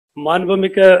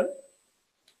மாண்புமிக்க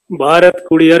பாரத்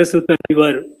குடியரசுத்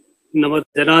தலைவர் நமது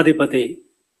ஜனாதிபதி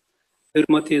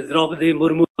திருமதி திரௌபதி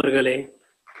முர்மு அவர்களே,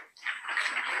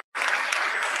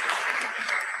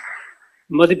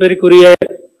 மதிப்பிற்குரிய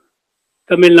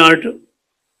தமிழ்நாடு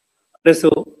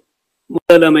அரசு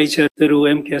முதலமைச்சர் திரு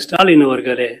mkstalin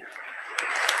அவர்களே,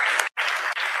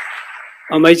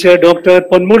 அமைச்சர் டாக்டர்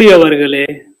பொன்முடி அவர்களே,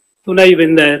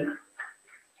 துணைவேந்தர்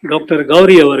டாக்டர்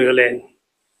கௌரி அவர்களே,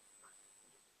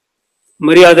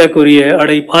 மரியாதைக்குரிய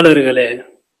அழைப்பாளர்களே,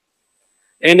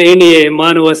 என் இனிய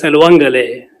மாணவ செல்வங்களே,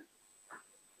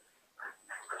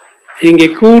 இங்கே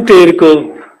கூட்டி இருக்கும்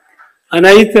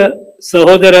அனைத்து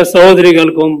சகோதர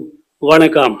சகோதரிகளுக்கும்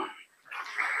வணக்கம்.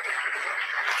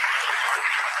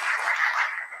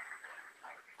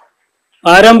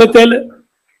 ஆரம்பத்தில்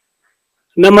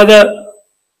நமது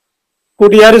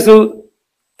குடியரசு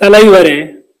தலைவரே,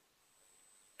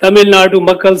 தமிழ்நாடு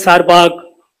மக்கள் சார்பாக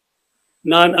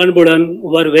நான் அன்புடன்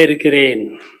வரவேற்கிறேன்.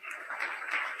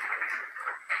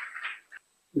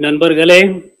 நண்பர்களே,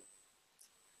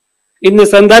 இந்த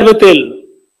சந்தர்ப்பத்தில்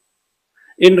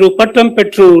இன்று பட்டம்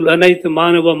பெற்றுள்ள அனைத்து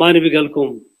மாணவ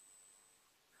மாணவிகளுக்கும்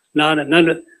நான்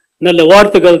நல்ல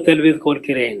வார்த்தைகள் தெரிவித்துக்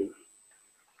கொள்கிறேன்.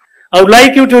 I would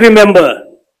like you to remember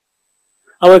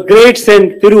our great saint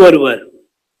Thiruvalluvar,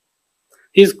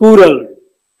 his kural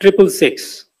 666.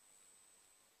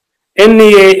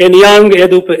 Enniye eniyang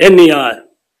edup enniyar,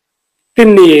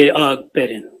 tinniye aag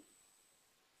perin.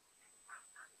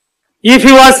 If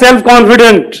you are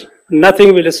self-confident,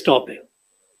 nothing will stop you.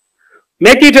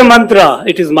 Make it a mantra.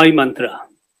 It is my mantra.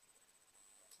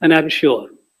 And I am sure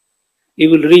you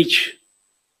will reach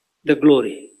the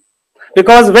glory.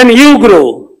 Because when you grow,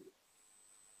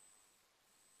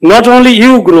 not only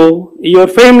you grow, your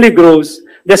family grows,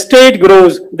 the state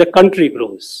grows, the country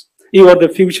grows. You are the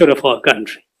future of our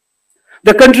country.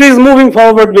 The country is moving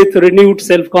forward with renewed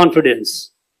self-confidence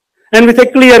and with a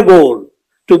clear goal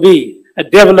to be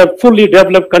a fully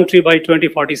developed country by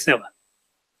 2047.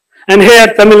 And here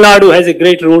Tamilnadu has a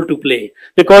great role to play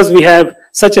because we have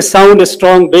such a sound,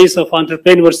 strong base of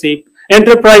entrepreneurship,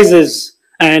 enterprises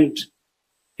and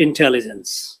intelligence.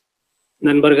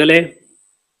 நண்பர்களே,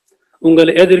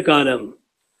 உங்கள் எதிர்காலம்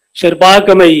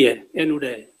சிறப்பாகமைய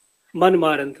என்னுடைய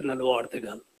மனமார்ந்த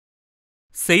நல்வாழ்த்துகள்.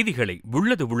 செய்திகளை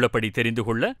உள்ளது உள்ளபடி தெரிந்து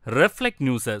கொள்ள ரெஃப்ளெக்ட்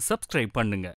நியூஸை சப்ஸ்கிரைப்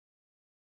பண்ணுங்க.